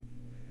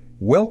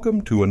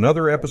Welcome to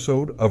another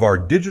episode of our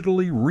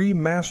digitally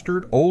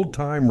remastered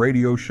old-time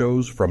radio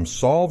shows from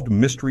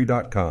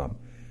SolvedMystery.com.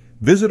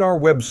 Visit our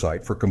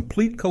website for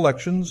complete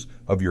collections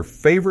of your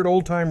favorite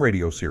old-time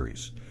radio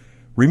series.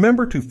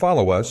 Remember to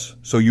follow us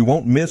so you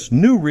won't miss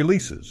new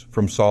releases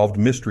from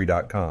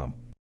SolvedMystery.com.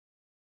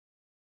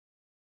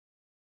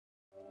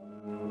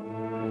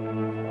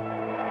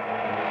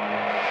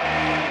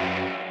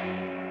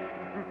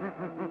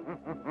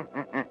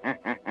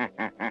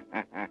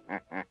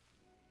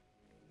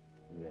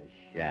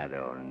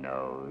 Shadow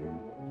knows.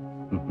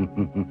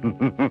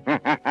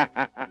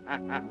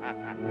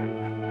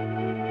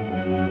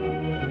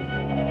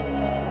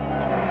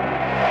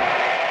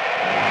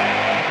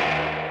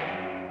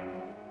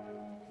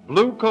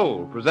 Blue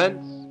Coal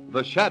presents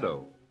The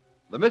Shadow,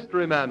 the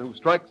mystery man who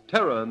strikes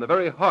terror in the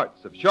very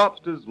hearts of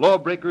shopsters,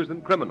 lawbreakers,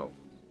 and criminals.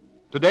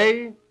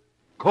 Today,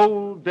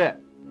 Cold Death.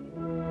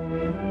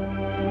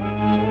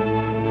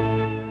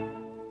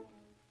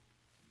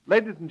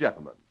 Ladies and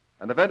gentlemen,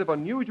 an event of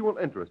unusual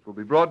interest will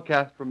be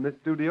broadcast from this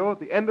studio at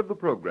the end of the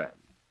program.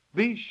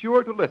 Be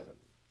sure to listen.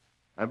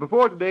 And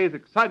before today's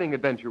exciting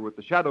adventure with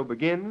the Shadow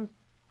begins,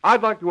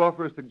 I'd like to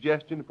offer a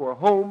suggestion for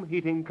home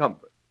heating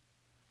comfort.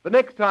 The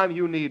next time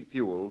you need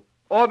fuel,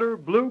 order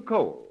Blue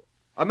Coal,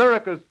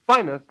 America's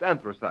finest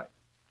anthracite.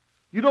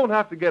 You don't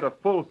have to get a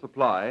full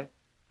supply.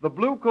 The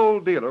Blue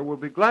Coal dealer will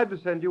be glad to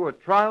send you a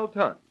trial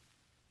ton.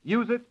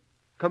 Use it,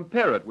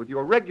 compare it with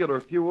your regular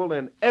fuel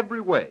in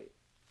every way.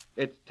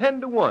 It's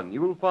 10-1.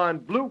 You will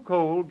find Blue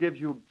Coal gives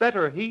you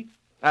better heat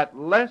at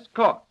less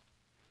cost.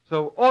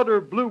 So order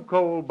Blue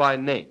Coal by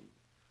name.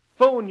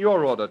 Phone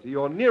your order to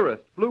your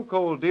nearest Blue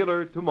Coal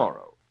dealer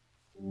tomorrow.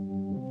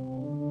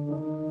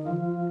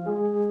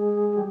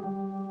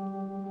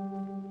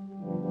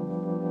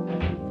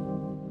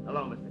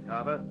 Hello, Mr.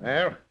 Carver.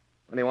 Well,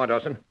 what do you want,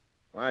 Dawson?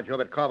 Why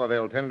job at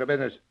Carverville, tending to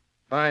business.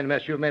 Fine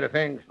mess you've made of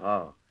things.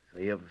 Oh, so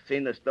you've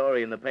seen the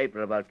story in the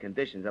paper about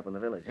conditions up in the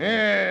village?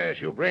 Yes,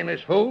 you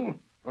brainless fool.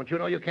 Don't you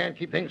know you can't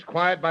keep things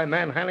quiet by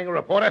manhandling a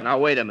reporter? Now,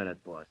 wait a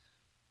minute, boss.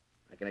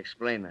 I can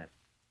explain that.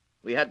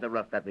 We had to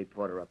rough that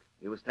reporter up.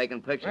 He was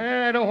taking pictures.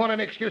 I don't want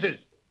any excuses.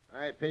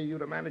 I pay you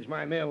to manage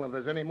my mill. If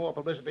there's any more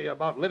publicity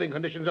about living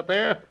conditions up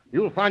there,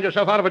 you'll find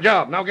yourself out of a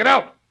job. Now get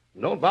out.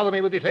 Don't bother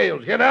me with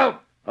details. Get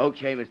out.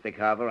 Okay, Mr.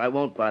 Carver, I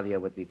won't bother you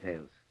with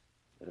details.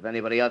 But if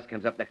anybody else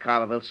comes up to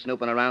Carverville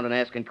snooping around and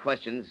asking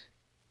questions,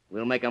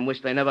 we'll make them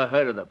wish they never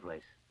heard of the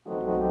place.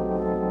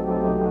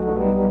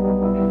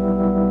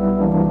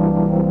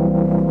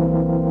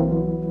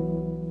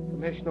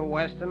 Commissioner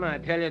Weston, I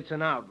tell you it's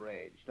an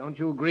outrage. Don't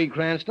you agree,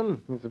 Cranston?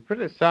 It's a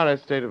pretty sorry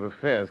state of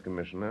affairs,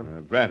 Commissioner.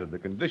 Granted, the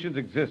conditions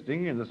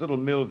existing in this little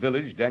mill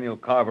village Daniel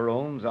Carver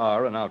owns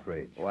are an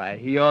outrage. Why,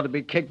 he ought to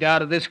be kicked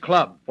out of this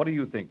club. What do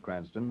you think,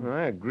 Cranston?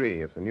 I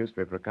agree, if the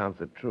newspaper accounts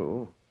are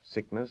true.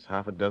 Sickness,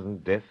 half a dozen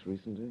deaths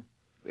recently.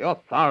 The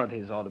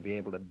authorities ought to be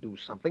able to do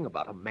something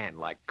about a man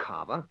like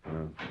Carver.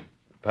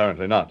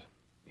 Apparently not.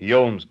 He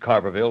owns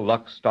Carverville,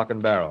 lock, stock,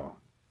 and barrel.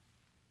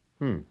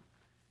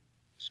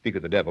 Speak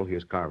of the devil,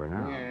 here's Carver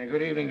now.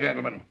 Good evening,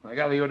 gentlemen. I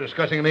gather you're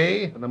discussing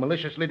me and the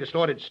maliciously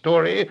distorted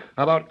story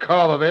about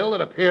Carverville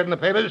that appeared in the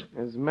papers.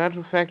 As a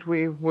matter of fact,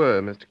 we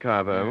were, Mr.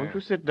 Carver. Won't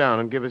you sit down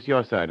and give us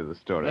your side of the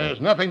story?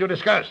 There's nothing to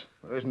discuss.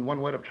 There isn't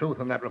one word of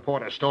truth in that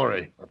reporter's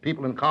story. The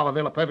people in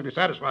Carverville are perfectly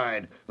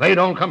satisfied. They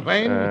don't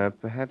complain.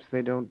 Perhaps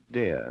they don't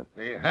dare.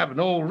 They have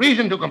no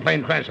reason to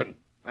complain, Cranston.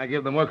 I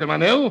give them work in my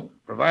mill,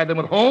 provide them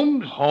with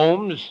homes.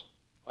 Homes?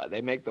 Why,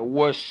 they make the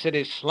worst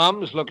city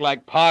slums look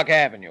like Park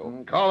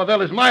Avenue.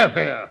 Carverville is my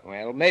affair.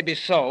 Well, maybe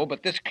so,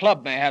 but this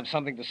club may have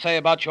something to say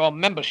about your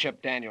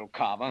membership, Daniel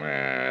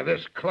Carver.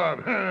 This club,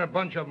 a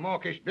bunch of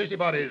mawkish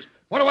busybodies.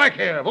 What do I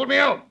care? Vote me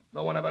out.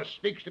 No one ever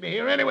speaks to me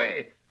here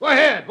anyway. Go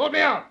ahead. Vote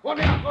me out. Vote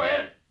me out. Go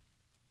ahead.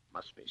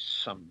 Must be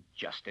some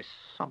justice,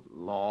 some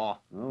law.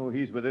 Oh,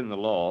 he's within the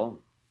law.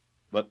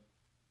 But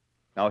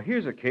now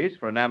here's a case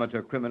for an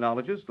amateur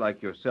criminologist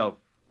like yourself,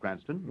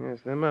 Cranston. Yes,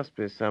 there must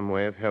be some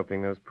way of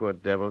helping those poor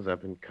devils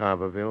up in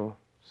Carverville.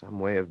 Some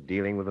way of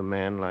dealing with a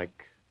man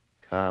like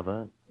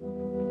Carver.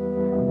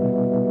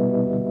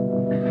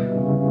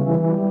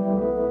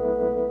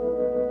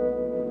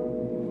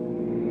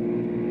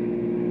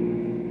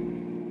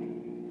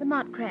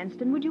 Lamont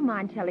Cranston, would you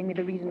mind telling me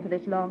the reason for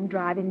this long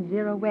drive in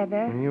zero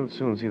weather? You'll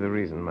soon see the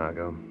reason,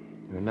 Margot.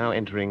 We're now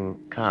entering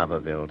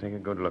Carverville. Take a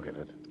good look at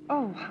it.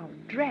 Oh, how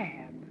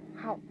drab.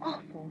 How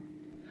awful.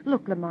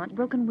 Look, Lamont,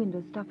 broken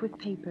windows stuffed with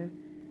paper.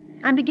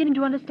 I'm beginning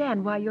to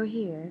understand why you're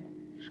here.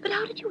 But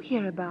how did you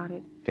hear about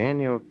it?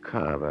 Daniel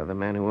Carver, the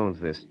man who owns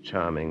this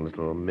charming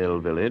little mill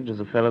village, is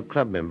a fellow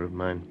club member of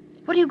mine.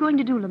 What are you going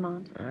to do,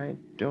 Lamont? I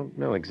don't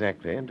know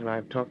exactly until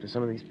I've talked to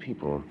some of these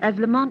people. As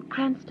Lamont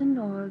Cranston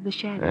or the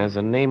Shadow? As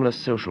a nameless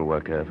social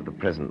worker for the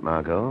present,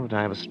 Margot, but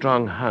I have a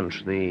strong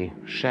hunch the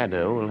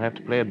Shadow will have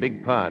to play a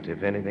big part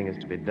if anything is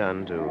to be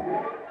done to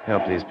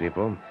help these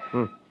people.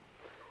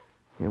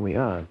 Here we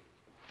are.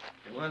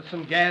 You want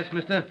some gas,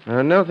 mister?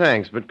 No,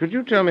 thanks, but could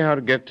you tell me how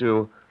to get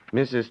to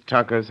Mrs.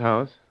 Tucker's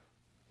house?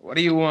 What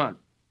do you want?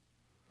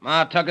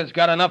 Ma Tucker's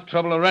got enough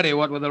trouble already,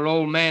 what with her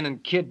old man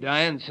and kid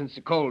dying since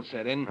the cold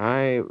set in.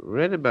 I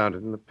read about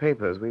it in the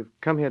papers. We've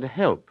come here to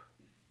help.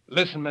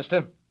 Listen,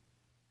 mister.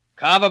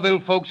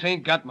 Carverville folks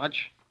ain't got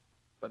much,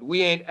 but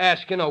we ain't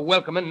asking or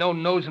welcoming no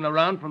nosing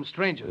around from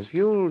strangers. If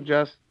you'll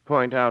just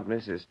point out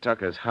Mrs.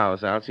 Tucker's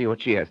house, I'll see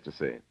what she has to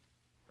say.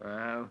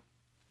 Well,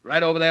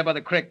 right over there by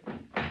the creek.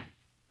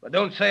 But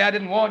don't say I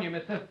didn't warn you,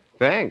 mister.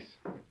 Thanks.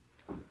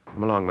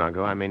 Come along,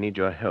 Margot. I may need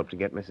your help to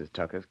get Mrs.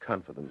 Tucker's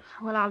confidence.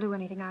 Well, I'll do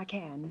anything I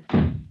can.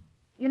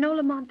 You know,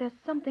 Lamont, there's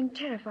something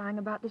terrifying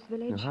about this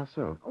village. How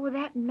so? Oh,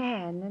 that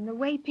man and the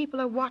way people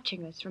are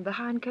watching us from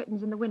behind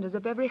curtains in the windows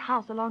of every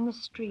house along the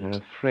street.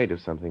 You're afraid of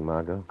something,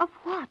 Margot. Of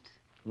what?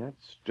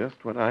 That's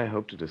just what I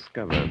hope to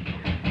discover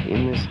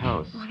in this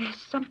house. Oh,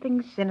 there's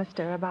something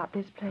sinister about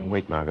this place.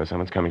 Wait, Margot.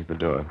 Someone's coming to the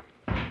door.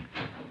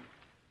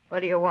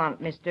 What do you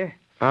want, mister?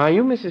 Are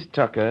you Mrs.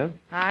 Tucker?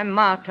 I'm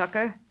Ma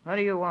Tucker. What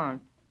do you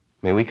want?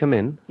 May we come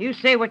in? You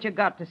say what you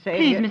got to say.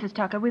 Please, Mrs.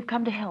 Tucker, we've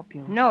come to help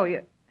you. No,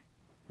 you...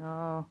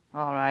 Oh,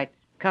 all right.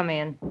 Come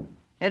in.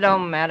 It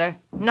don't matter.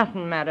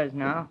 Nothing matters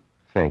now.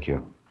 Thank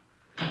you.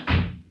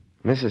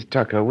 Mrs.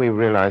 Tucker, we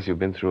realize you've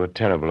been through a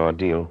terrible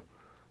ordeal.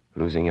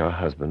 Losing your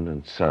husband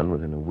and son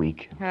within a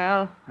week.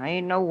 Well, I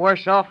ain't no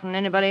worse off than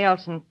anybody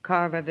else in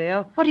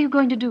Carverville. What are you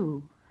going to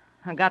do?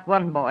 I got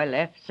one boy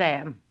left,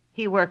 Sam.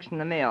 He works in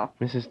the mill.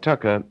 Mrs.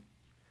 Tucker,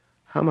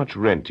 how much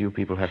rent do you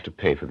people have to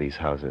pay for these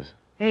houses?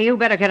 Hey, you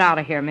better get out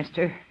of here,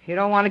 mister. You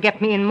don't want to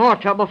get me in more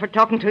trouble for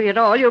talking to you at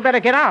all. You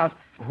better get out.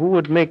 Who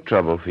would make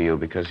trouble for you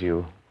because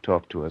you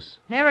talk to us?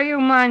 Never you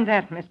mind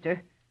that,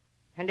 mister.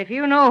 And if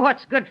you know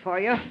what's good for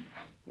you,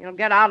 you'll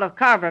get out of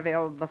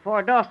Carverville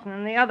before Dawson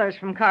and the others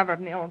from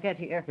Carverville get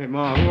here. Hey,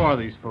 Ma, who are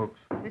these folks?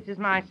 This is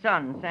my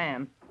son,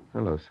 Sam.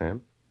 Hello,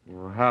 Sam.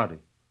 Well, howdy.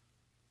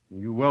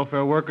 You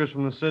welfare workers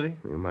from the city?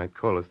 You might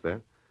call us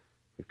that.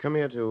 We've come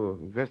here to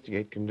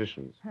investigate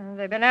conditions.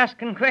 They've been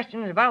asking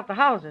questions about the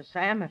houses,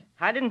 Sam.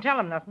 I didn't tell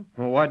them nothing.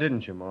 Well, why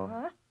didn't you, Ma?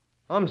 What?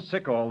 I'm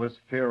sick of all this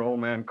fear, old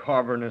man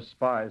Carver and his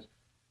spies.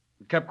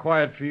 We kept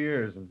quiet for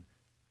years,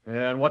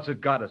 and what's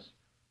it got us?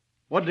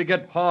 What did it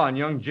get Pa and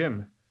young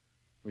Jim?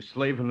 We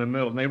slave in the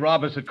mill, and they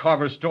rob us at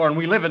Carver's store, and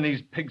we live in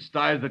these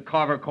pigsties that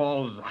Carver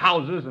calls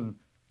houses, and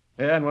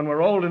when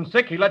we're old and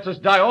sick, he lets us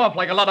die off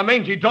like a lot of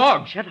mangy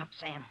dogs. Shut up,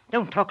 Sam.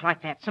 Don't talk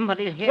like that.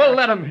 Somebody'll hear. Well,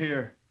 let him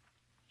hear.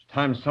 It's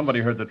time somebody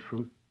heard the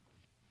truth.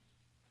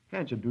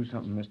 Can't you do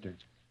something, mister?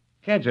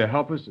 Can't you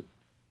help us? If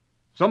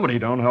somebody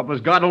don't help us,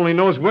 God only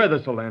knows where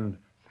this will end.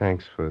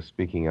 Thanks for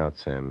speaking out,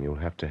 Sam. You'll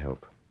have to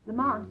help.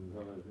 Lamont,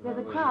 there's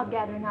a crowd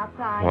gathering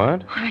outside.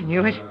 What? I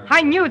knew it.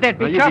 I knew there'd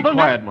be Now, you trouble. be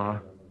quiet, Ma.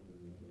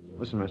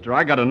 Listen, mister,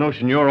 I got a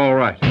notion you're all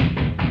right.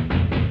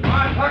 Come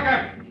on,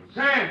 Tucker!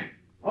 Sam!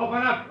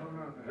 Open up!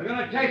 We're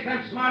going to chase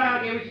them smart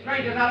out here with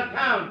strangers out of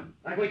town,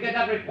 like we did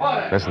that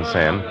reporter. Listen,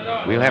 Sam.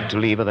 We'll have to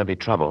leave or there'll be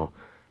trouble.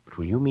 But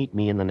will you meet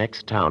me in the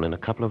next town in a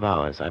couple of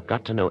hours? I've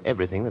got to know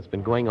everything that's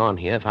been going on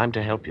here if I'm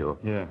to help you.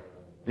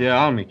 Yeah,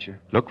 I'll meet you.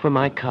 Look for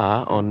my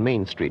car on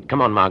Main Street.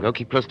 Come on, Margot.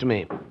 Keep close to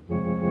me.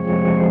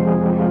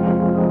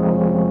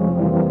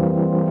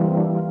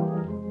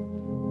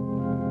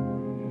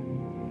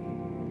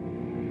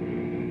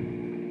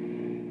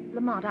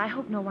 Lamont, I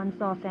hope no one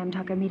saw Sam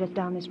Tucker meet us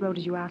down this road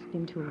as you asked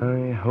him to.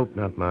 I hope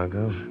not,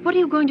 Margot. What are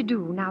you going to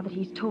do now that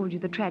he's told you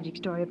the tragic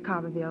story of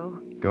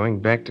Carverville? Going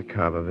back to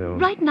Carverville.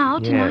 Right now,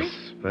 tonight?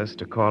 Yes. First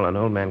to call on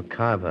old man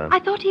Carver. I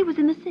thought he was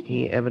in the city.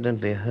 He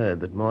evidently heard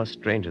that more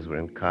strangers were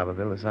in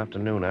Carverville this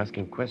afternoon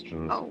asking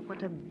questions. Oh,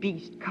 what a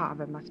beast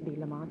Carver must be,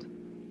 Lamont.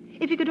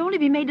 If he could only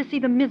be made to see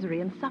the misery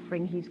and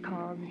suffering he's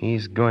caused.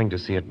 He's going to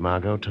see it,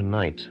 Margot,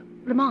 tonight.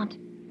 Lamont,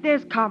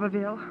 there's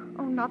Carverville.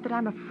 Oh, not that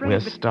I'm afraid, We're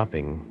but...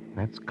 stopping.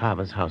 That's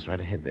Carver's house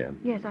right ahead there.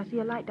 Yes, I see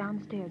a light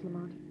downstairs,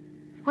 Lamont.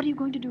 What are you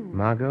going to do?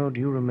 Margot,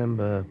 do you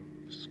remember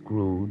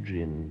Scrooge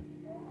in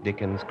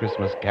Dickens'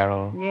 Christmas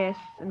Carol? Yes,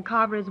 and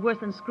Carver is worse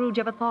than Scrooge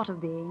ever thought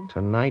of being.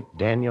 Tonight,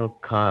 Daniel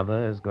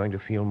Carver is going to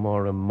feel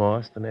more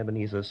remorse than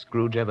Ebenezer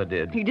Scrooge ever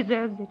did. He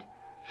deserves it.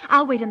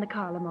 I'll wait in the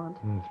car, Lamont.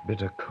 It's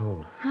bitter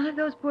cold. Well, if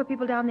those poor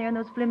people down there in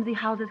those flimsy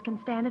houses can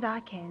stand it,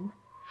 I can.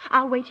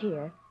 I'll wait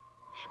here.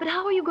 But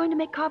how are you going to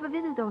make Carver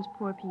visit those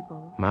poor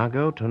people?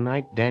 Margot,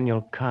 tonight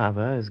Daniel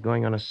Carver is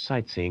going on a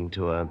sightseeing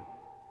tour.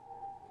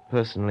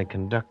 Personally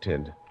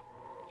conducted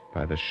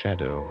by the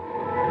Shadow.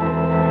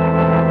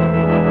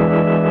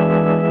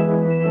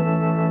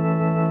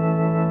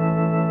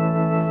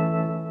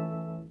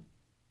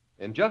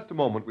 In just a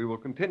moment, we will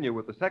continue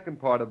with the second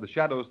part of the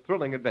Shadow's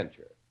thrilling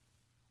adventure.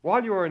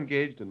 While you are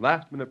engaged in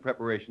last-minute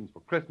preparations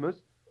for Christmas,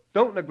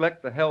 don't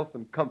neglect the health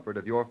and comfort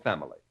of your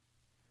family.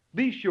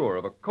 Be sure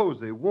of a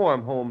cozy,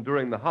 warm home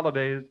during the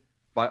holidays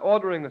by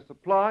ordering a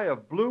supply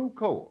of blue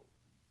coal.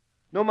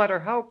 No matter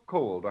how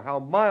cold or how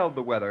mild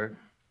the weather,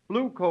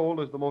 blue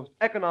coal is the most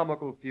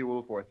economical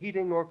fuel for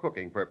heating or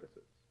cooking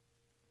purposes.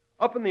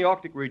 Up in the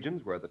Arctic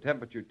regions, where the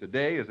temperature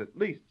today is at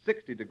least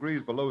 60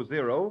 degrees below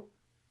zero,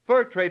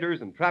 fur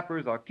traders and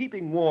trappers are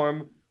keeping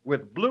warm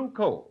with blue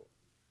coal.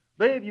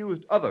 They've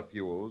used other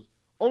fuels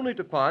only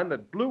to find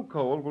that blue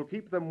coal will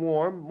keep them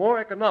warm more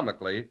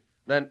economically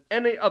than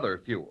any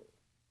other fuel.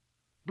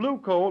 Blue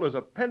coal is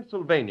a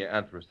Pennsylvania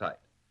anthracite,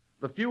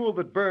 the fuel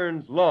that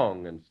burns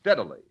long and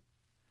steadily.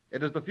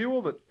 It is the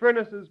fuel that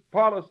furnaces,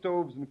 parlor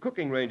stoves, and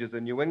cooking ranges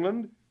in New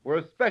England were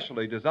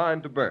especially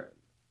designed to burn.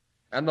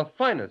 And the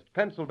finest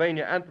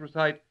Pennsylvania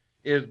anthracite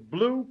is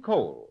blue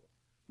coal,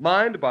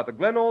 mined by the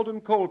Glen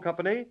Alden Coal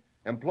Company,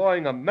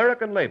 employing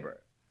American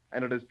labor,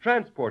 and it is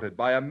transported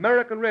by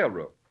American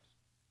railroads.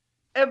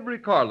 Every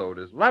carload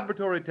is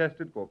laboratory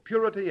tested for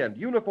purity and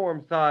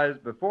uniform size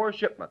before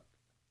shipment.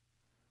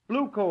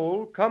 Blue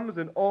coal comes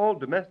in all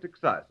domestic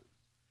sizes: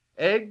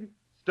 egg,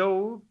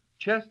 stove,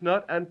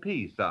 chestnut, and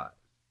pea size.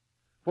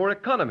 For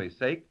economy's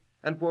sake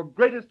and for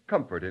greatest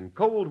comfort in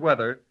cold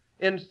weather,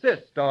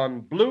 insist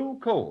on blue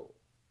coal.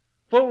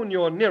 Phone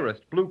your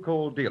nearest blue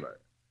coal dealer.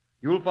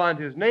 You'll find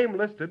his name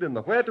listed in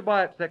the Where to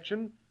Buy It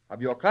section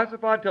of your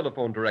classified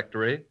telephone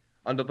directory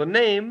under the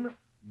name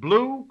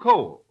Blue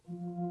Coal.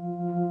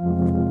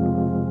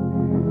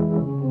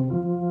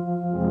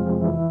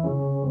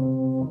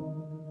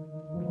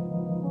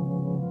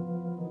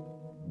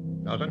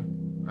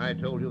 Dawson, I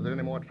told you if there's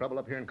any more trouble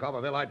up here in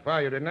Carverville, I'd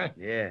fire you, didn't I?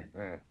 Yeah.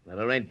 Well,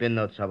 there ain't been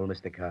no trouble,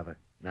 Mr. Carver.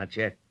 Not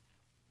yet.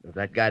 If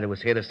that guy that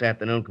was here this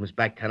afternoon comes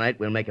back tonight,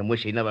 we'll make him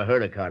wish he never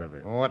heard of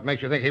Carterville. What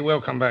makes you think he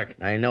will come back?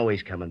 I know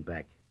he's coming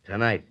back.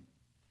 Tonight.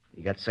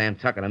 You got Sam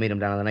Tucker to meet him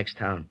down in the next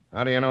town.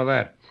 How do you know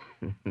that?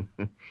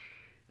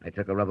 I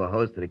took a rubber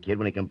hose to the kid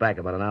when he came back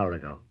about an hour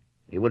ago.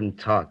 He wouldn't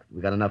talk.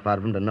 We got enough out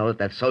of him to know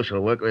that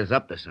social worker is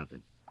up to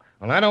something.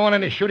 Well, I don't want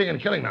any shooting and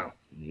killing now.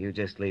 You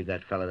just leave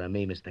that fella to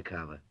me, Mr.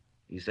 Carver.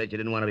 You said you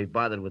didn't want to be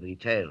bothered with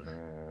details.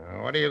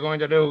 What are you going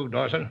to do,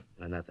 Dawson?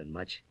 Well, nothing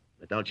much.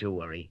 But don't you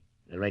worry.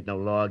 There ain't no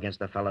law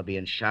against a fella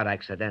being shot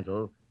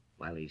accidental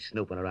while he's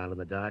snooping around in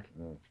the dark.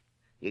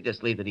 You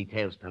just leave the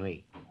details to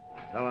me.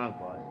 So long,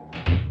 boss.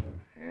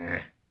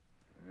 I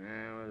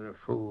was a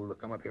fool to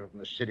come up here from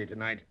the city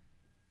tonight.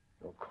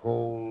 No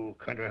cold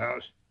country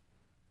house.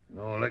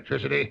 No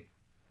electricity.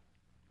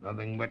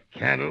 Nothing but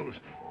candles.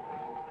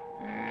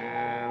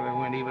 The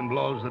wind even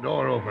blows the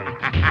door open.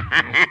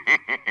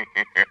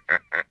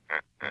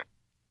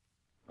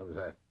 What was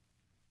that?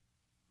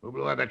 Who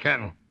blew out that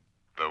candle?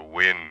 The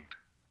wind.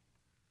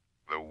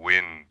 The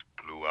wind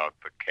blew out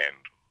the candle.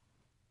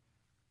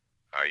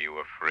 Are you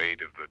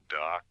afraid of the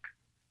dark,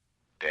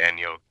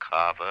 Daniel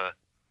Carver?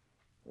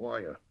 Who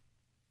are you?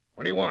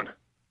 What do you want?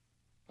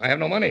 I have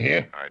no money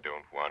here. I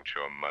don't want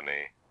your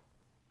money.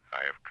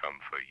 I have come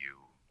for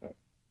you.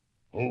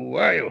 Who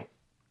are you?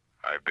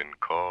 I've been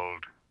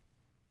called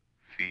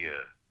fear,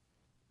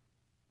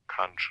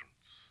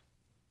 conscience,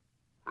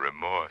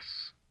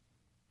 remorse.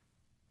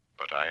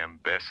 But I am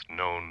best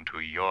known to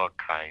your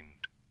kind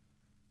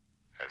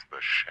as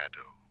the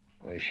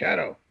Shadow. The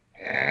Shadow?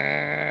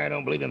 I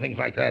don't believe in things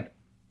like that.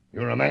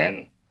 You're a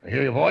man. I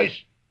hear your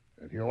voice.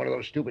 If you're one of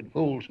those stupid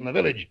fools from the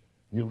village,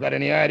 you've got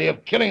any idea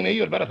of killing me,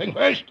 you'd better think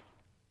first.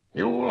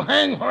 You'll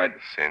hang for it.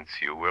 Since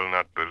you will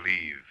not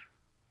believe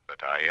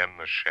that I am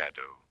the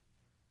Shadow,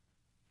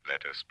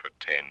 let us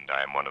pretend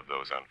I am one of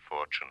those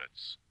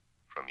unfortunates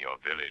from your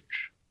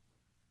village.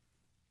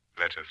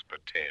 Let us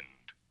pretend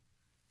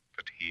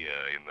that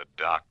here in the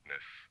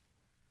darkness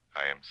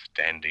I am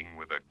standing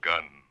with a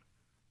gun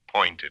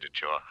pointed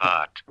at your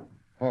heart.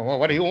 Oh,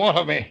 what do you want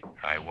of me?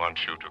 I want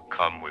you to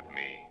come with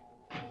me.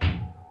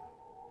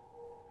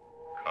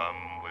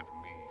 Come with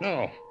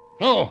me.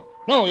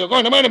 No, you're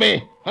going to murder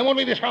me. I won't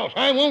leave this house.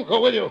 I won't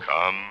go with you.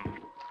 Come,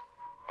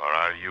 or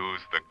I'll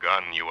use the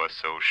gun you are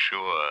so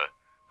sure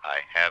I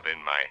have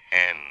in my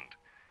hand,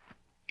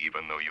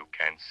 even though you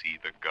can't see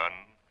the gun,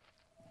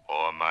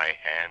 or my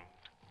hand,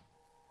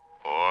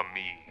 or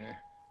me.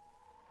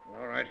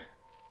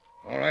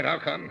 All right, I'll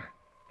come.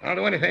 I'll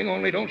do anything,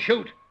 only don't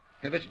shoot.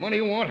 If it's money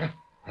you want,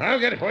 I'll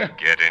get it for you.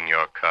 Get in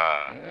your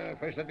car.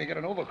 First, let me get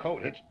an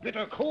overcoat. It's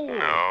bitter cold.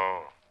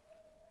 No.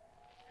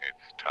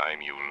 It's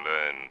time you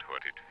learned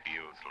what it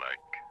feels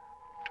like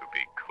to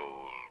be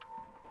cold.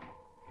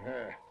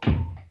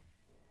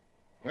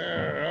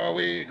 Where are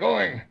we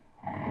going?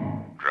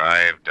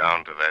 Drive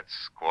down to that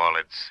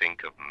squalid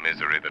sink of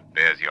misery that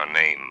bears your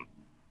name,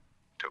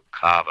 to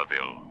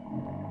Carverville.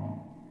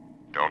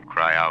 Don't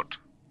cry out.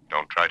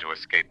 Don't try to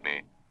escape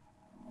me,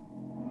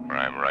 for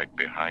I'm right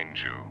behind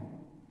you,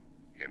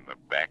 in the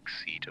back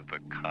seat of the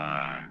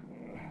car.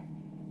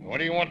 What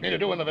do you want me to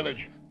do in the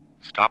village?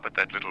 Stop at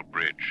that little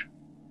bridge.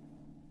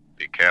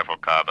 Be careful,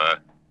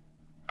 Carver.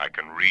 I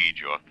can read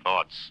your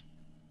thoughts.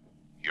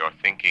 You're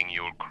thinking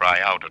you'll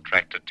cry out,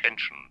 attract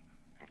attention,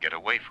 and get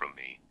away from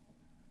me.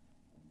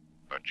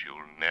 But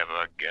you'll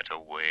never get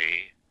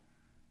away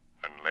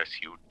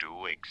unless you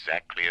do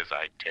exactly as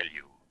I tell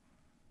you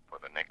for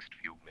the next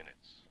few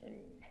minutes.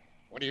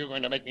 What are you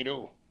going to make me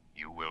do?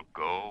 You will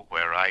go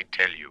where I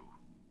tell you.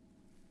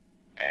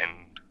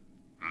 And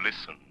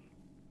listen.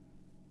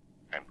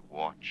 And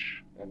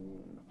watch.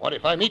 And what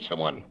if I meet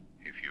someone?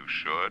 If you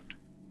should,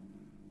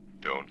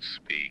 don't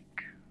speak.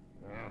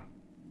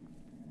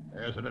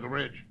 There's a little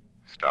bridge.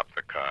 Stop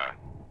the car.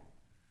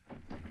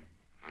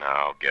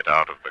 Now get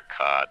out of the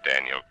car,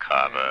 Daniel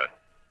Carver.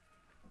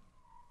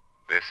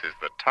 This is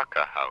the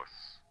Tucker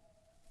house.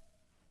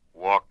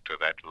 Walk to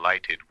that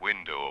lighted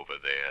window over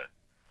there.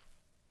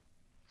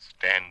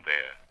 Stand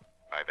there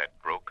by that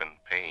broken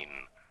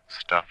pane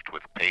stuffed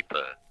with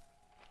paper.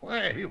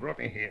 Why, you brought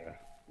me here.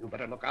 You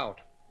better look out.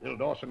 Bill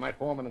Dawson, my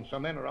foreman, and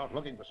some men are out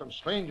looking for some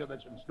stranger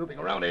that's been snooping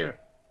around here.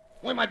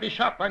 We might be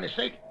shot by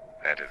mistake.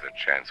 That is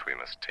a chance we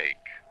must take.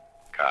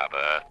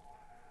 Carver,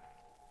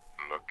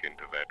 look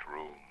into that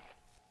room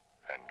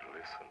and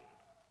listen.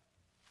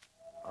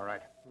 All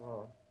right.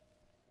 Ma.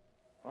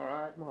 All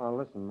right. Ma,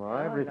 listen, Ma.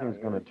 Everything's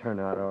going to turn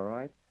out all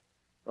right.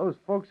 Those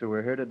folks who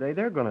were here today,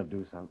 they're going to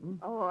do something.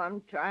 Oh,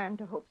 I'm trying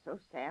to hope so,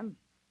 Sam.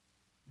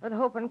 But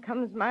hoping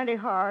comes mighty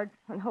hard,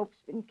 and hope's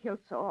been killed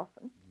so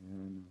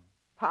often.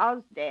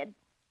 Pa's dead.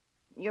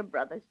 Your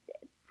brother's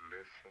dead.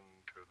 Listen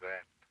to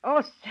that.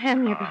 Oh,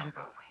 Sam, you gotta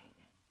go away.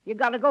 You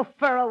gotta go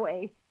far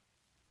away.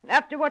 And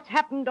after what's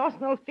happened,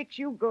 Dawson will fix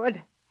you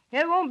good.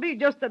 It won't be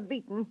just a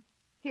beating.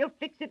 He'll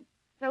fix it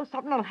so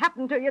something will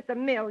happen to you at the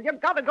mill. You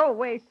gotta go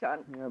away,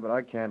 son. Yeah, but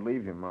I can't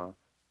leave you, Ma.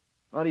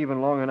 Not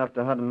even long enough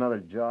to hunt another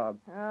job.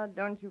 Oh,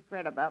 don't you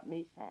fret about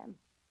me, Sam.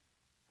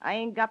 I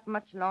ain't got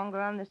much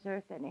longer on this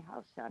earth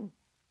anyhow, son.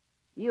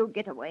 You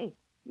get away.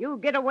 You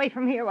get away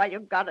from here while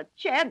you've got a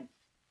chance.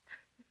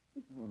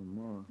 Oh,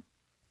 Ma.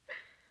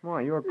 Ma,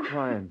 you're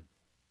crying.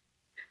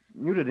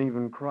 You didn't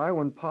even cry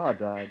when Pa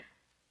died.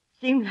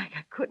 Seemed like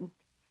I couldn't.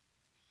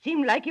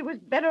 Seemed like he was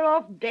better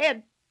off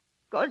dead,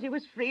 'cause he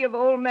was free of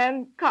old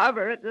man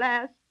Carver at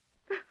last.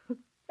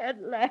 At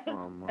last.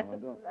 Oh, Ma,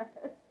 don't...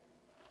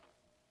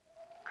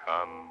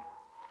 Come,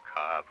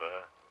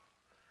 Carver.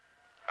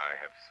 I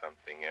have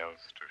something else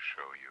to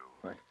show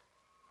you.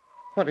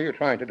 What are you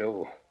trying to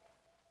do?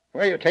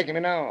 Where are you taking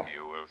me now?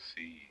 You will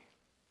see.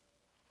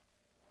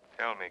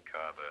 Tell me,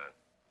 Carver,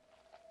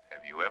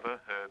 have you ever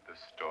heard the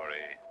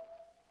story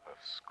of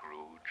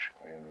Scrooge?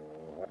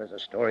 Well, what has the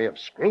story of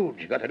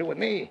Scrooge got to do with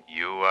me?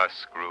 You are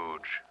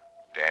Scrooge,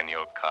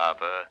 Daniel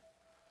Carver,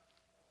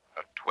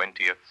 a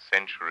 20th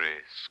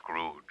century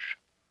Scrooge.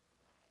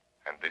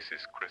 And this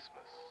is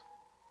Christmas.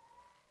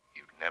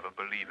 You'd never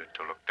believe it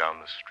to look down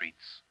the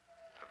streets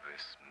of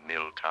this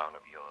mill town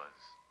of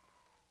yours.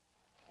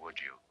 Would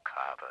you,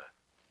 Carver?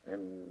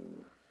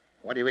 And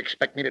what do you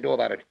expect me to do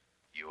about it?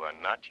 You are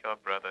not your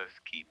brother's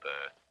keeper,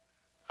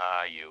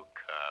 are you,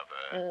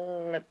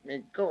 Carver? Let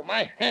me go.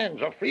 My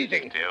hands are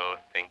freezing. Still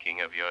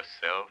thinking of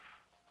yourself?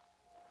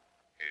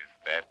 Is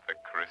that the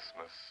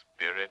Christmas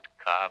spirit,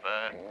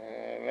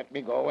 Carver? Let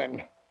me go,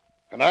 and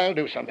I'll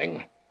do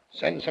something.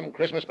 Send some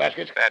Christmas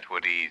baskets. That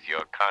would ease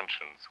your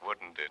conscience,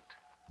 wouldn't it?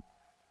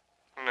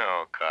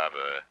 No,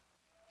 Carver.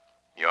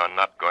 You're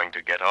not going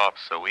to get off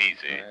so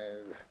easy.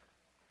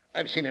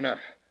 I've seen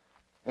enough.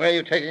 Where are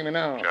you taking me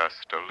now?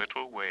 Just a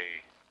little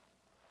way.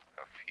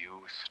 A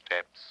few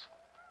steps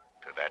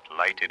to that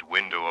lighted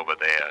window over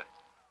there.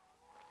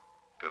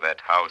 To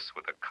that house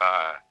with a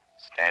car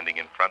standing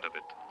in front of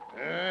it.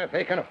 If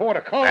they can afford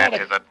a car... That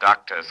is a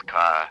doctor's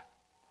car.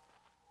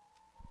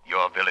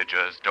 Your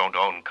villagers don't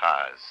own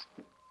cars.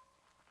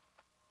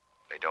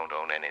 They don't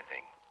own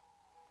anything.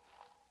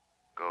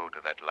 Go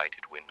to that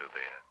lighted window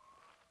there.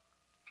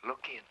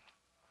 Look in.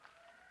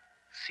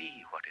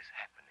 See what is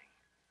happening.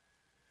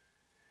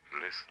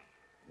 Listen.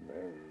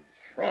 There's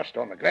frost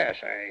on the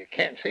glass. I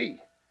can't see.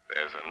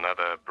 There's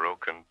another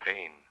broken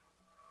pane.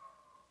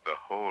 The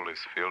hole is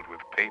filled with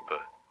paper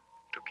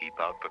to keep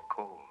out the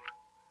cold.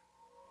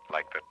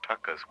 Like the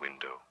Tucker's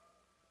window.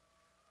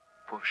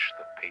 Push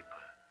the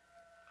paper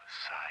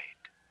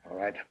aside. All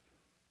right.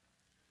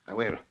 I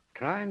will.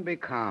 Try and be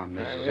calm,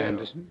 Mrs.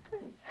 Anderson.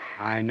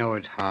 I know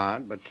it's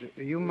hard, but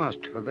you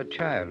must for the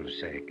child's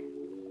sake.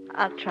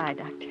 I'll try,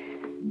 Doctor.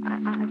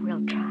 I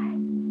will try.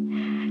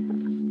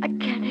 I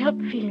can't help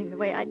feeling the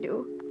way I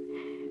do.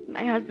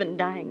 My husband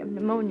dying of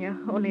pneumonia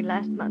only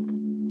last month.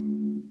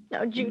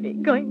 Now Judy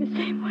going the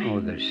same way. Oh,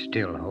 there's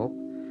still hope.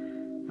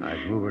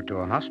 I'd move her to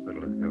a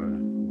hospital if there were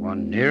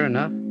one near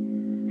enough.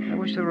 I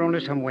wish there were only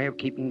some way of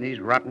keeping these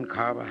rotten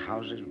Carver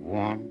houses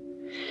warm.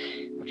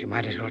 But you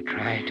might as well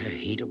try to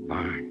heat a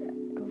barn.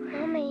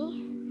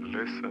 Mommy.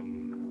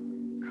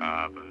 Listen,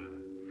 Carver.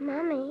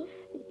 Mommy.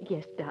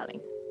 Yes,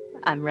 darling.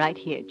 I'm right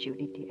here,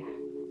 Judy, dear.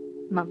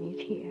 Mummy's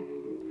here.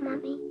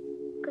 Mommy,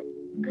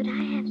 could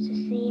I have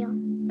Cecile?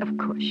 Of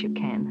course you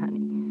can,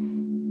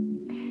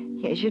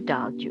 honey. Here's your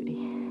doll, Judy.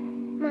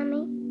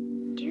 Mommy,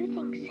 do you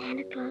think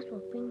Santa Claus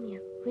will bring me a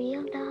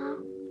real doll?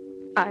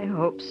 I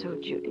hope so,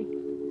 Judy.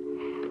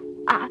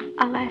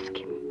 I'll ask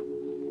him.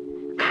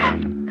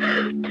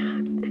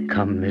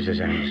 Come, Mrs.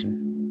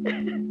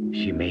 Anderson.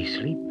 She may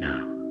sleep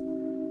now.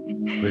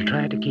 We'll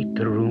try to keep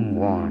the room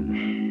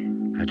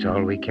warm. That's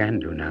all we can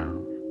do now.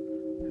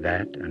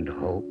 That and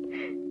hope.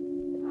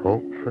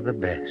 Hope for the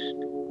best.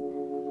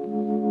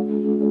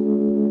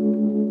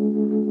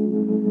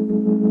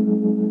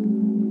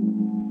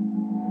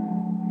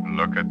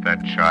 Look at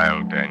that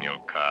child, Daniel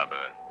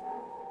Carver.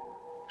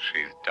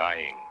 She's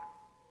dying.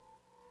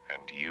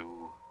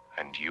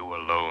 And you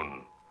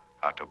alone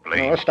are to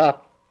blame. No,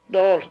 stop.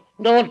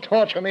 Don't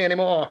torture me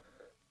anymore.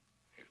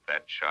 If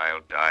that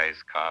child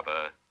dies,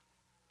 Carver,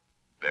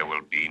 there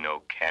will be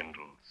no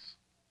candles.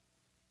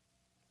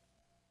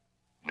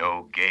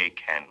 No gay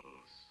candles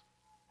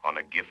on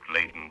a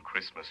gift-laden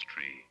Christmas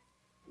tree,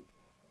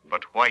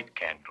 but white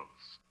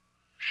candles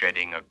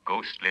shedding a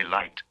ghostly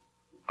light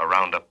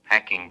around a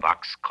packing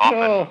box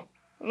coffin.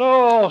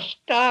 No,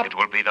 stop. It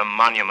will be the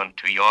monument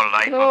to your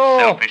life No. of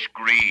selfish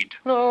greed.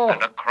 No.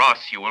 And a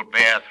cross you will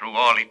bear through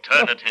all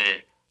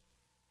eternity.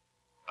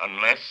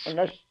 Unless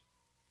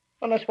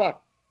Unless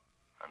what?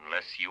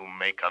 unless you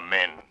make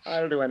amends.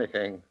 I'll do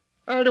anything.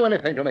 I'll do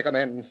anything to make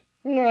amends.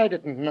 I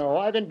didn't know.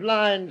 I've been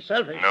blind,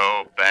 selfish.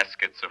 No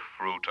baskets of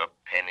fruit or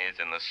pennies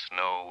in the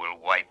snow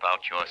will wipe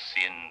out your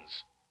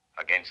sins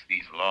against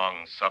these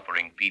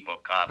long-suffering people,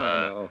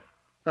 Carver.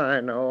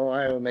 I know.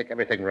 I'll make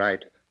everything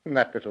right.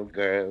 That little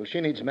girl,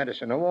 she needs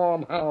medicine, a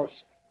warm house.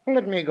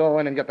 Let me go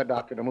in and get the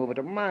doctor to move her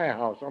to my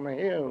house on the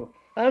hill.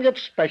 I'll get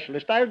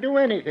specialists. I'll do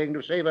anything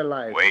to save her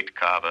life. Wait,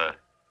 Carver.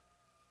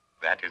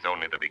 That is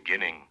only the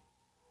beginning.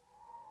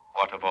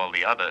 What of all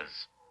the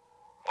others?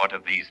 What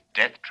of these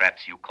death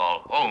traps you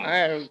call homes?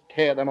 I'll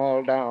tear them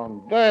all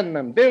down, burn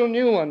them, build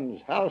new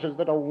ones, houses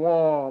that are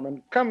warm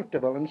and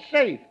comfortable and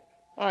safe.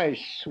 I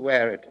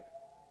swear it.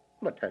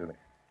 But tell me,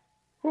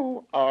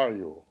 who are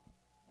you?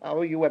 I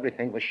owe you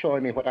everything for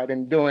showing me what I've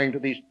been doing to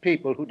these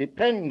people who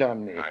depend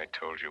on me. I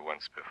told you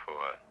once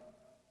before.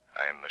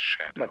 I am the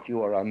shadow. But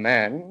you are a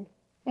man.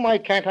 Why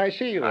can't I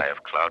see you? I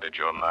have clouded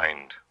your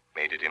mind,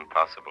 made it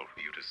impossible for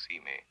you to see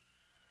me.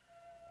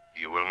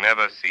 You will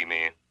never see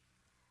me.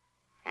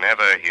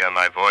 Never hear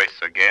my voice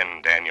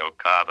again, Daniel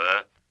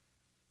Carver.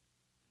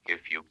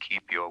 If you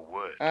keep your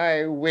word.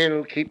 I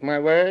will keep my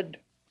word.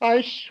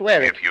 I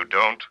swear it. If you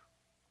don't,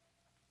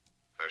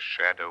 the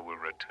shadow will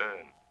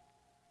return.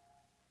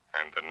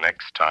 And the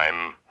next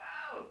time...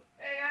 Al!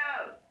 Hey,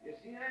 Al! You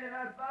seen any of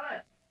that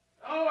fella?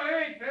 Oh,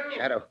 I ain't, Bill.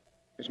 Shadow.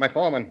 It's my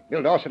foreman,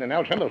 Bill Dawson and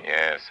Al Trimble.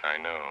 Yes, I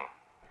know.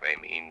 They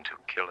mean to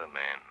kill a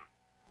man.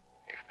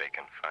 If they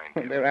can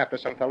find you. They're after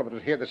some fellow that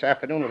was here this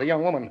afternoon with a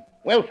young woman.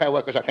 Welfare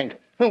workers, I think.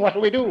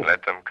 What'll we do?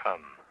 Let them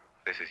come.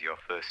 This is your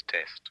first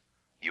test.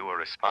 You are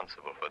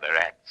responsible for their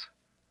acts.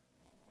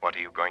 What are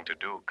you going to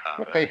do,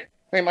 Carver? But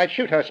they might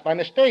shoot us by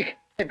mistake.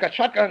 They've got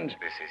shotguns.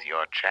 This is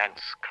your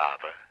chance,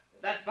 Carver.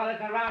 If that fella's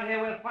around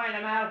here, we'll find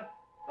him, Al.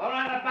 Go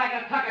around the back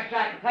of the tucker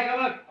shack and take a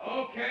look.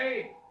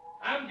 Okay.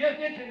 I'm just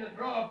itching to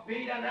throw a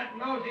bead on that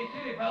nosy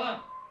city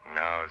fella.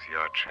 Now's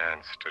your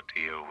chance to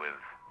deal with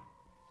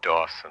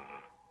Dawson.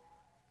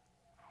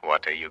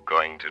 What are you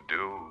going to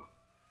do,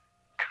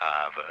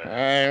 Carver?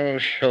 I'll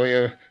show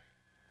you.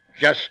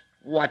 Just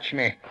watch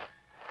me.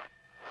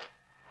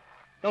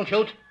 Don't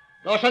shoot.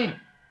 Dawson!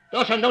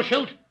 Dawson, don't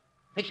shoot.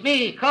 It's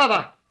me,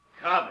 Carver.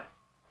 Carver.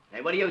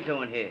 Hey, what are you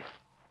doing here?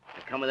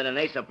 You're coming in an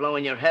ace of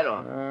blowing your head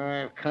off.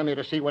 I've come here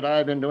to see what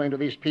I've been doing to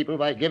these people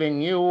by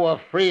giving you a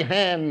free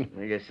hand.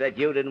 You said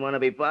you didn't want to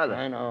be bothered.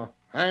 I know.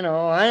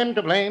 I'm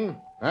to blame.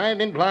 I've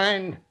been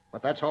blind.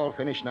 But that's all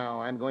finished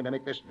now. I'm going to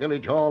make this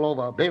village all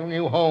over, build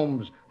new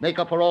homes, make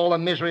up for all the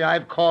misery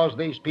I've caused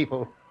these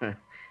people.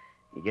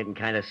 You're getting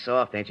kind of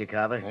soft, ain't you,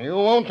 Carver? You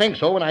won't think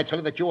so when I tell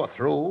you that you are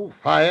through,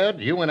 fired,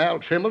 you and Al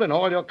Trimble and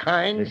all your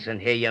kind. Listen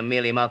here, you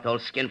mealy-mouthed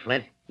old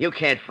skinflint. You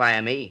can't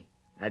fire me.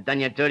 I've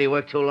done your dirty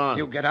work too long.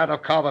 You get out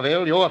of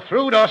Carverville, you're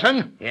through,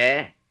 Dawson.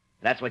 Yeah?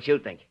 That's what you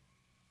think.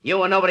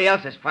 You and nobody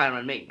else is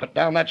firing me. Put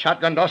down that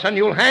shotgun, Dawson.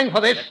 You'll hang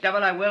for this. The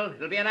devil I will.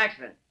 It'll be an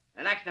accident.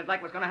 An accident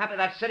like what's going to happen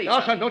to that city.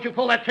 Dawson, don't you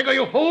pull that trigger,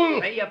 you fool.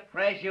 Say your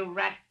prayers, you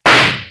rat.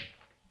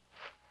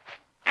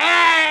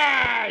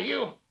 Ah!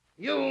 You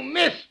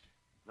missed.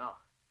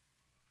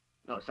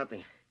 No,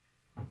 something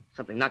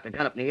knocked the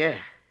gun up in the air.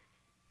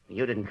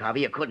 You didn't, Carver.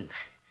 You couldn't.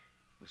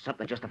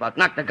 Something just about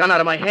knocked the gun out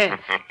of my hand.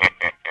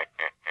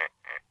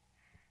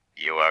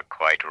 You are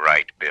quite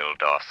right, Bill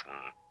Dawson.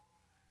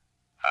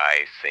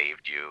 I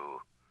saved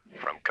you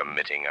from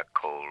committing a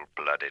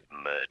cold-blooded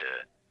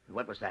murder.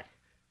 What was that?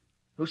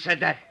 Who said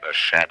that? The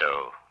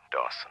shadow,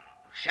 Dawson.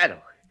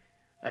 Shadow?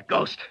 A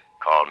ghost?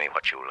 Call me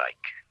what you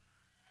like,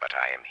 but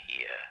I am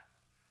here,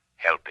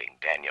 helping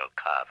Daniel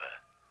Carver,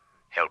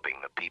 helping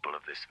the people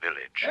of this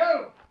village.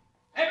 Bill!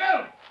 Hey,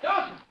 Bill!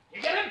 Dawson!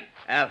 You get him?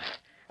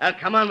 Al,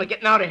 come on. We're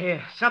getting out of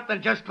here.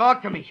 Something just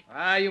talked to me.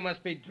 You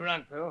must be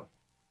drunk, Bill.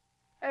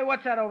 Hey,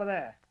 what's that over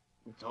there?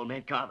 It's old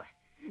man Carver.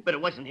 But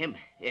it wasn't him.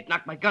 It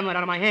knocked my gun right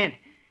out of my hand.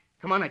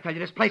 Come on, I tell you,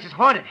 this place is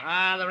haunted.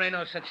 There ain't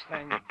no such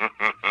thing.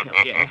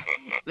 Oh, yeah.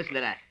 Listen to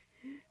that.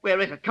 Where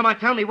is it? Come on,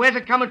 tell me. Where's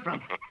it coming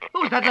from?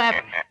 Who's that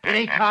laughing? It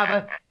ain't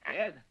Carver.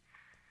 Yeah,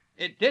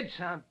 it did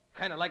sound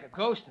kind of like a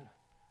ghost. And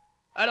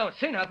I don't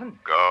see nothing.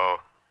 Go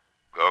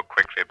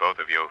quickly, both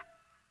of you.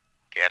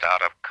 Get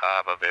out of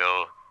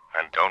Carverville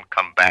and don't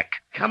come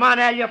back. Come on,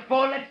 Al, you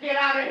fool. Let's get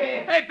out of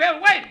here. Hey, Bill,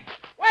 wait.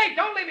 Wait,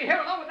 don't leave me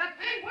here alone with that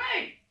thing.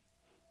 Wait.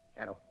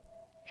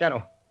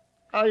 Shadow,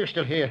 are you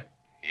still here?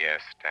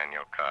 Yes,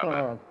 Daniel Carver.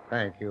 Oh,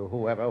 thank you,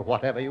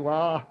 whatever you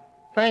are.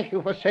 Thank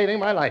you for saving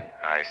my life.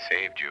 I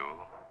saved you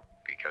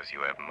because you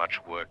have much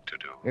work to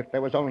do. If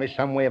there was only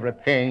some way of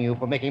repaying you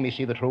for making me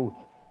see the truth,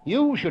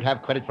 you should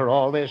have credit for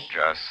all this.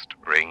 Just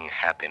bring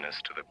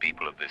happiness to the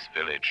people of this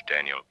village,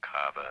 Daniel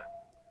Carver.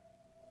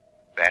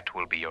 That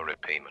will be your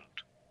repayment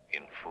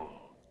in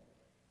full.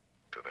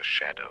 to the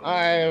shadow.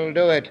 I'll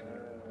do it.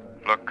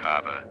 Look,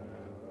 Carver.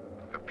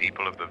 The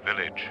people of the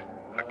village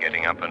are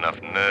getting up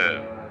enough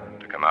nerve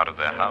to come out of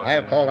their houses.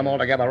 I'll call them all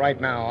together right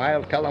now.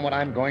 I'll tell them what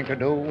I'm going to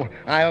do.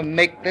 I'll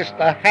make this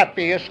the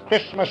happiest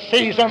Christmas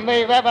season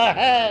they've ever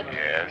had.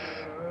 Yes,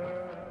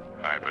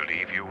 I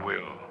believe you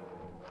will,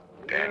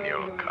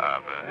 Daniel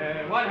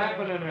Carver. What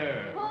happened in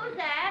here? Who's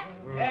that?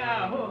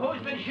 Yeah,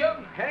 who's been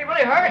shooting?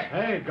 Anybody hurt?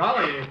 Hey,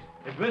 golly,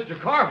 it's Mr.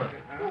 Carver.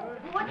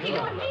 What's he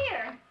doing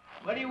here?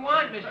 What do you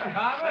want, Mr.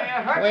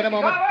 Carver? Wait a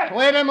moment.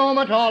 Wait a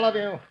moment, all of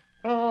you.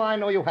 Oh, I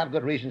know you have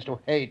good reasons to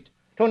hate.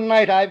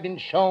 Tonight I've been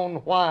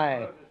shown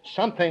why.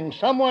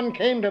 Someone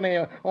came to me.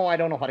 Oh, I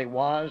don't know what he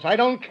was. I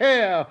don't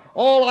care.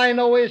 All I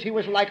know is he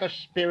was like a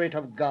spirit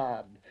of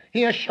God.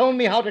 He has shown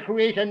me how to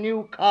create a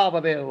new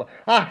Carverville,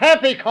 a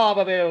happy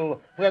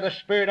Carverville, where the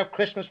spirit of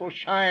Christmas will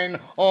shine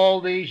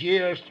all these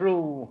years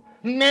through.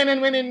 Men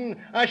and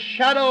women, a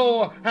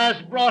shadow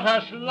has brought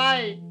us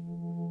light.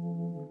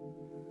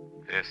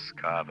 This,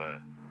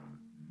 Carver,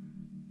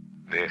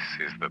 this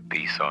is the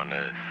peace on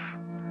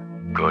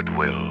earth,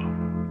 goodwill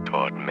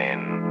toward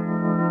men.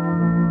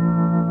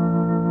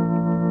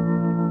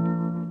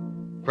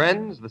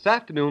 Friends, this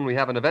afternoon we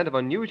have an event of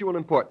unusual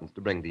importance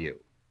to bring to you.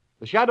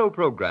 The Shadow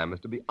program is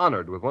to be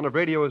honored with one of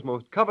radio's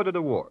most coveted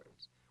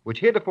awards, which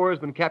heretofore has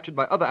been captured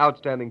by other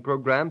outstanding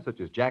programs such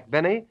as Jack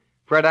Benny,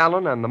 Fred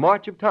Allen, and The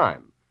March of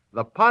Time,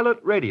 the Pilot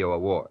Radio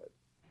Award.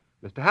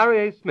 Mr.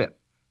 Harry A. Smith,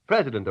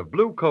 president of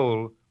Blue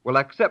Coal, will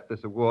accept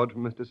this award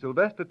from Mr.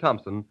 Sylvester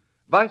Thompson,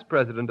 vice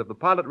president of the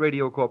Pilot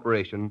Radio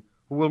Corporation,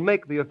 who will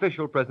make the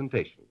official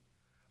presentation.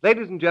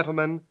 Ladies and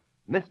gentlemen,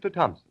 Mr.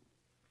 Thompson.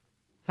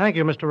 Thank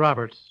you, Mr.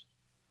 Roberts.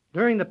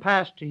 During the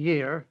past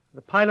year,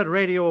 the Pilot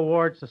Radio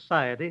Award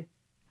Society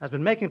has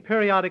been making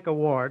periodic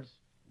awards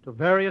to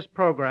various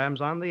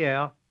programs on the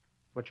air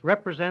which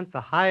represent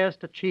the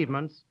highest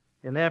achievements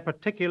in their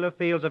particular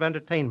fields of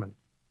entertainment.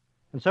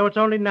 And so it's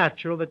only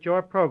natural that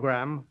your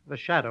program, The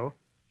Shadow,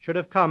 should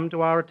have come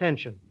to our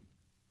attention.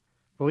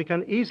 For we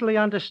can easily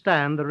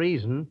understand the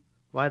reason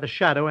why The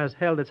Shadow has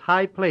held its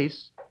high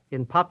place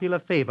in popular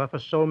favor for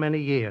so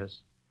many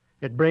years.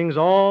 It brings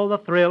all the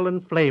thrill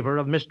and flavor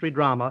of mystery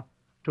drama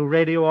to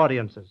radio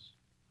audiences.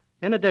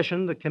 In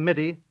addition, the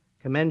committee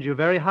commends you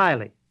very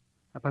highly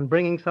upon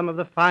bringing some of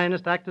the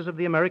finest actors of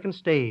the American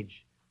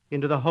stage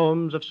into the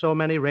homes of so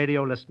many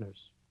radio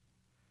listeners.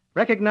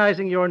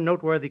 Recognizing your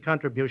noteworthy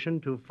contribution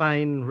to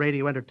fine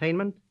radio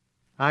entertainment,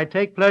 I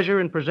take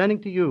pleasure in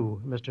presenting to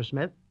you, Mr.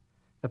 Smith,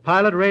 the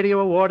Pilot Radio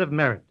Award of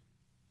Merit,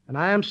 and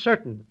I am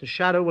certain that The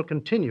Shadow will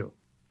continue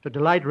to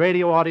delight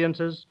radio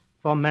audiences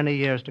for many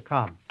years to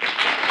come.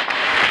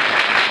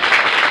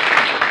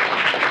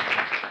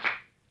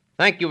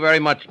 Thank you very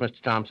much, Mr.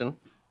 Thompson.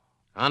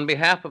 On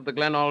behalf of the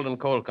Glen Alden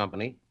Coal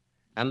Company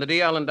and the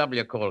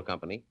DL&W Coal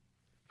Company,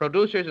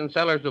 producers and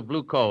sellers of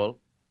blue coal,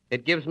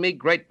 it gives me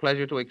great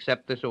pleasure to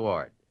accept this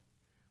award.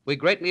 We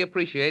greatly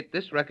appreciate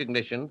this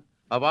recognition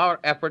of our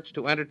efforts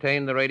to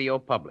entertain the radio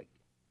public.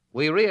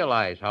 We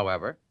realize,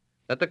 however,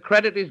 that the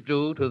credit is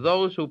due to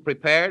those who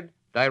prepared,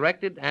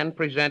 directed, and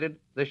presented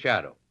The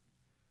Shadow.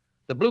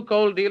 The Blue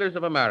Coal Dealers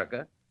of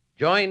America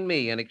join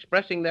me in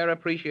expressing their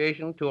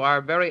appreciation to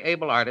our very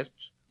able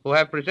artists who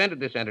have presented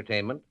this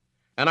entertainment,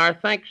 and our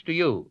thanks to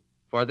you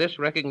for this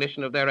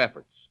recognition of their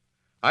efforts.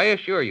 I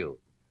assure you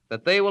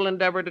that they will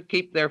endeavor to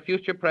keep their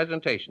future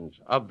presentations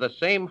of the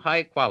same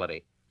high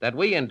quality that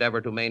we endeavor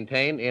to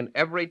maintain in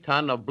every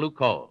ton of blue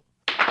coal.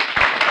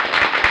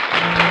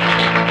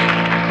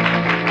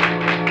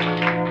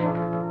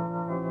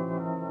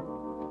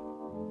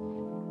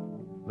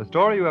 The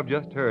story you have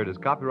just heard is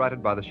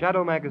copyrighted by the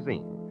Shadow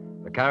magazine.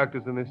 The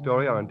characters in this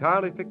story are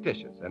entirely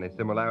fictitious. Any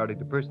similarity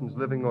to persons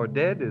living or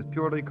dead is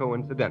purely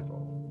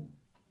coincidental.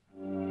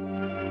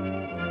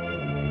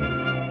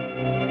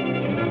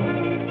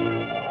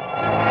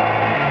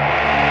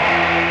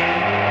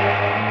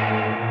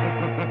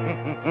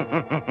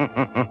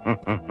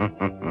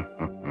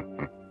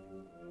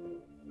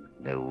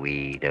 The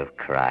weed of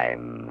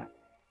crime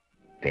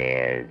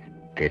bears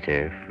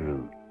bitter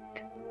fruit.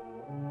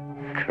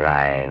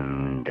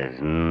 Crime does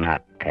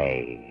not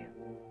pay.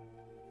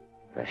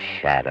 The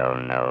Shadow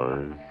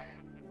knows.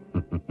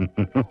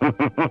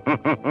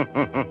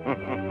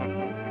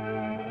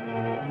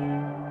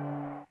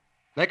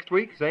 Next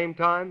week, same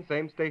time,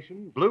 same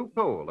station, Blue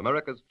Coal,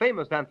 America's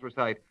famous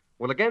anthracite,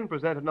 will again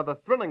present another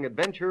thrilling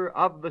adventure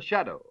of The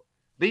Shadow.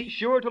 Be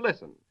sure to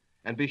listen,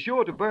 and be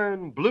sure to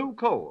burn blue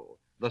coal,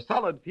 the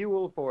solid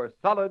fuel for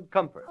solid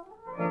comfort.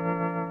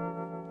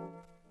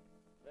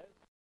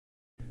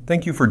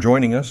 Thank you for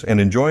joining us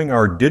and enjoying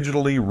our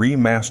digitally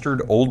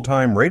remastered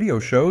old-time radio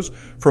shows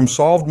from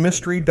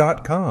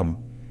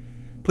SolvedMystery.com.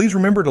 Please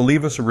remember to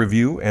leave us a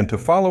review and to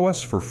follow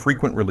us for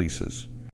frequent releases.